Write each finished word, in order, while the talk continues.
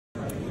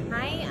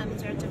Hi, I'm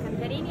Giorgio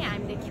Cantarini.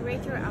 I'm the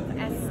curator of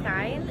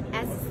S-Style.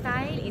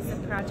 S-Style is a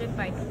project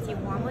by Pitti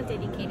Uomo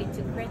dedicated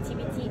to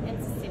creativity and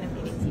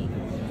sustainability.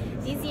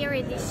 This year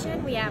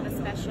edition, we have a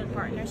special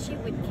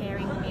partnership with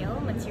Caring Mill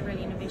Material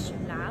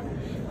Innovation Lab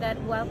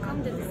that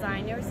welcomed the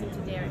designers into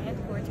their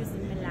headquarters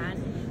in Milan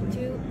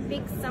to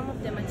pick some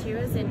of the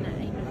materials and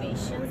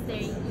innovations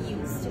they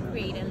used to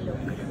create a look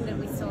that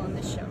we saw on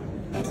the show.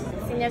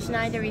 Sinya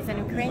Schneider is an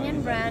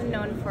Ukrainian brand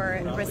known for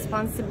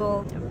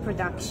responsible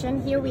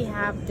production. Here we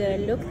have the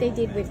look they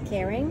did with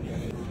Caring.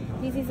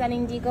 This is an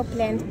indigo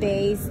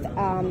plant-based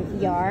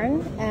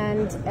yarn,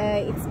 and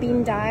it's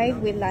been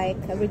dyed with like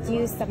a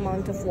reduced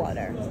amount of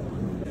water.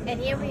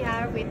 And here we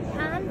are with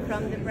Pan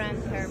from the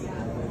brand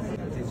Thermo.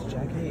 This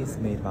jacket is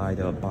made by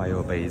the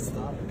bio-based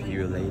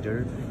PU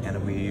leather,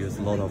 and we use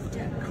a lot of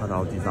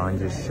cutout design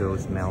that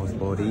shows male's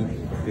body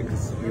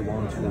because we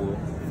want to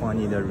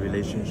find the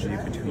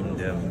relationship between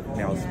the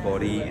male's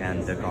body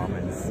and the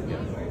garments.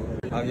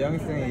 Our yarn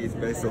thing is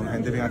based on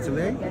handling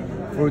atelier.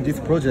 For this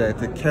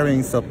project,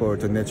 Caring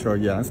support the natural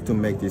yarns to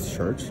make this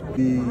shirt.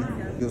 We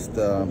used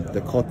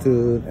the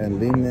cotton and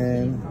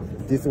linen.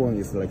 This one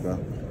is like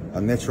a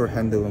natural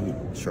handloom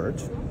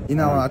shirt. In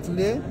our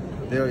atelier,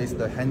 there is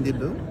the handy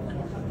loom.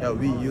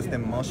 We use the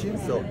machine,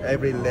 so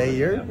every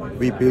layer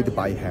we build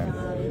by hand.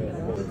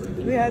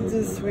 We had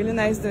this really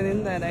nice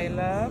denim that I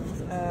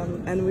loved,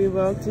 and we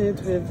worked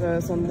it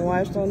with some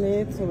wash on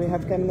it, so we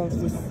have kind of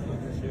this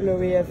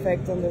blurry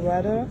effect on the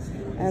water.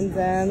 And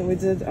then we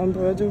did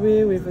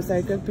embroidery with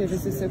recycled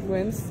PVC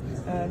sequins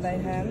by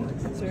hand,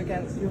 so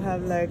you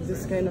have like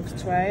this kind of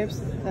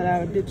stripes that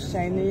are a bit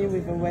shiny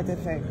with a wet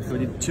effect. So we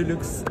did two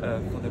looks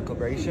for the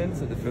collaboration.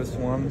 So the first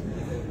one,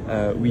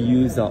 we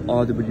use our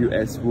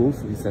RWS wool,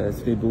 so it's a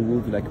sustainable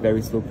wool, like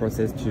very slow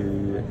process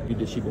to beat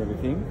the sheep and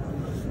everything.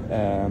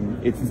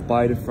 It's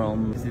inspired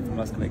from the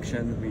mass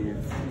collection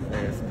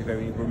with something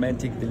very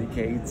romantic,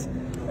 delicate,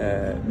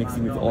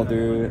 mixing with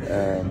other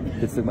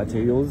bits of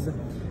materials.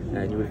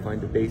 And you will find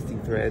the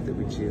basting thread,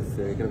 which is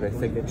kind of a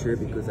signature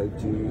because I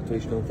do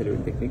traditional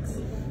tailoring techniques.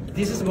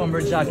 This is a bomber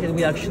jacket.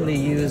 We actually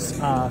use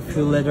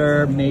full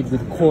leather made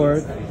with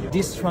cord.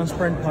 This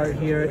transparent part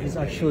here is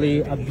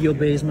actually a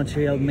bio-based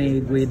material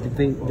made with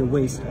the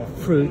waste of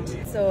fruit.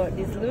 So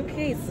this look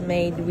is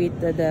made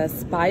with the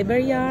Spiber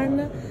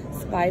yarn.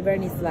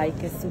 Spiber is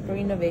like a super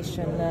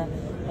innovation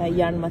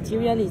yarn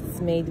material.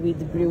 It's made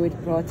with brewed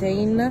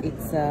protein.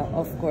 It's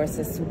of course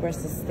a super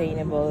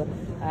sustainable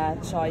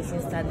choice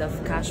instead of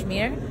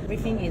cashmere.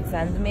 Everything is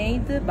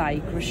handmade by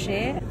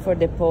crochet. For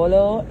the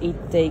polo,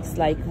 it takes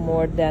like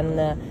more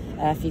than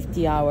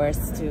 50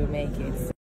 hours to make it.